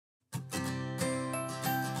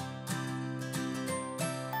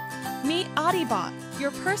Meet ADI Bot, your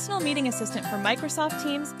personal meeting assistant for Microsoft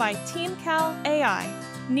Teams by TEAMCAL AI.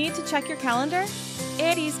 Need to check your calendar?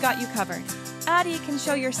 ADI's got you covered. ADI can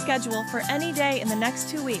show your schedule for any day in the next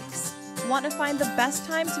 2 weeks. Want to find the best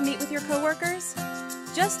time to meet with your coworkers?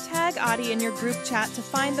 Just tag ADI in your group chat to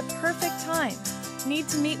find the perfect time. Need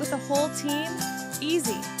to meet with the whole team?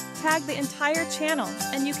 Easy. Tag the entire channel,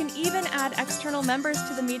 and you can even add external members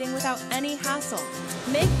to the meeting without any hassle.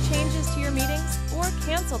 Make changes to your meetings or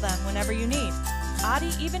cancel them whenever you need.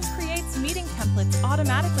 ADI even creates meeting templates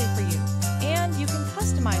automatically for you, and you can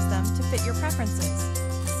customize them to fit your preferences.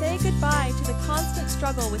 Say goodbye to the constant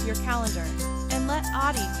struggle with your calendar and let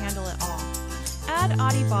ADI handle it all. Add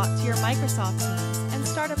ADI Bot to your Microsoft Teams and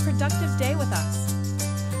start a productive day with us.